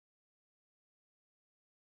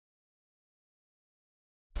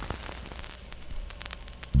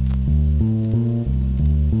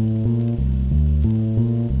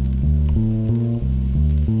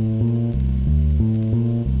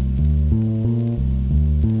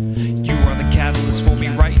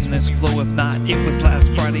this flow. If not, it was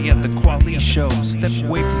last Friday at the Kweli show. Step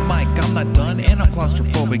away from the mic, I'm not done, and I'm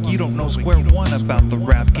claustrophobic. You don't know square one about the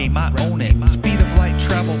rap game, I own it. Speed of light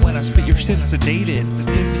travel when I spit, your shit is sedated.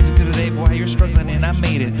 This is to the day, boy, you're struggling and I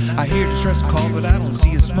made it. I hear distress call, but I don't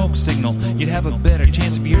see a smoke signal. You'd have a better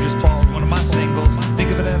chance if you just borrowed one of my singles.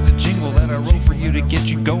 Think of it as a jingle that I wrote for you to get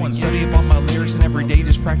you going. Study up on my lyrics and every day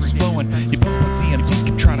just practice flowing. You pussy MCs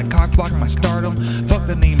keep trying to cock block my stardom. Fuck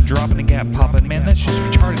the name dropping and gap popping, man, that's just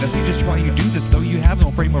retarded. I see just why you do this, though you have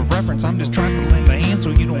no frame of reference. I'm just trying to lend a hand so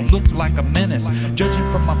you don't look like a menace. Judging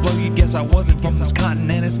from my flow, you'd guess I wasn't from this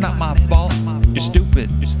continent. It's not my fault. You're stupid.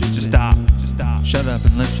 Just stop. Shut up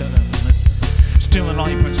and listen. Stealing all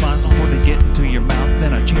your punchlines before they get into your mouth.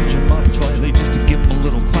 Then I change them up slightly just to give them a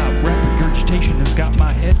little clout. Rap regurgitation has got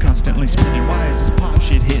my head constantly spinning. Why is this pop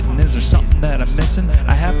shit hitting? Is there something that I'm missing?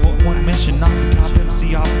 I have but one mission, knock the top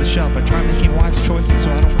MC off the shelf. I try making wise choices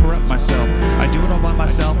so I don't corrupt myself. I do it all by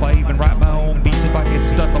myself, I even write my own beats. If I get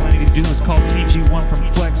stuck, all I need to do is call TG1 from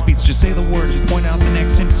Flex Beats. Just say the words, just point out the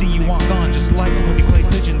next MC you want gone. Just like when you play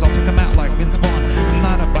pigeons, I'll take them out like Vince Vaughn. I'm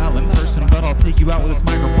not a violent person, but I'll take you out with this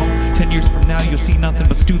microphone. 10 years from now, you'll see nothing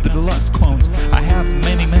but Stu the Deluxe clones. I have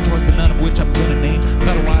many mentors, but none of which I'm gonna name.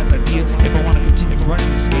 Not a wise idea if I want to continue running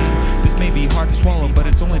this game. This may be hard to swallow, but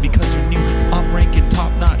it's only because you're new. I'm ranking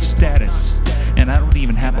top-notch status, and I don't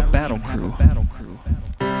even have a battle crew.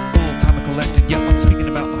 Comic collected, yep, I'm speaking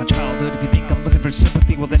about my childhood. If you think I'm looking for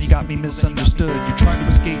sympathy, well then you got me misunderstood. You're trying to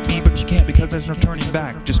escape me, but you can't because there's no turning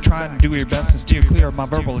back. Just try and do your best and steer clear of my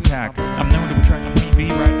verbal attack. I'm known to attract the queen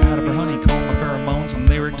bee right out of her honeycomb. My pheromones and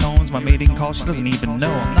lyric tones, my mating call, she doesn't even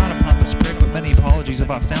know. I'm not a pompous prick, but many apologies if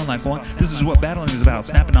I sound like one. This is what battling is about,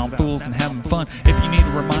 snapping on fools and having fun. If you need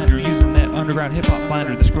a reminder, using that underground hip-hop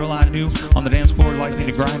blinder. This girl I knew on the dance floor liked me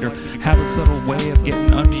to grind her. Have a subtle way of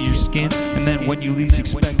getting under your skin, and then when you least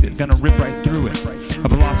expect it, gonna rip right through it. A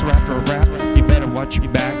velociraptor of rap, you better watch your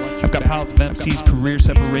back. I've got piles of MCs, careers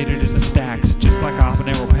separated into stacks. Just like a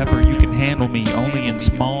habanero pepper, you can handle me only in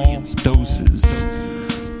small doses.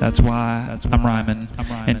 That's why I'm rhyming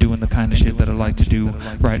and doing the kind of shit that I like to do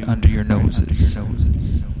right under your noses.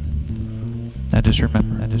 Now just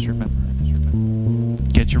remember.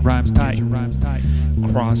 Get your rhymes tight.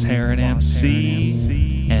 Crosshair and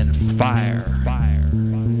MC and fire.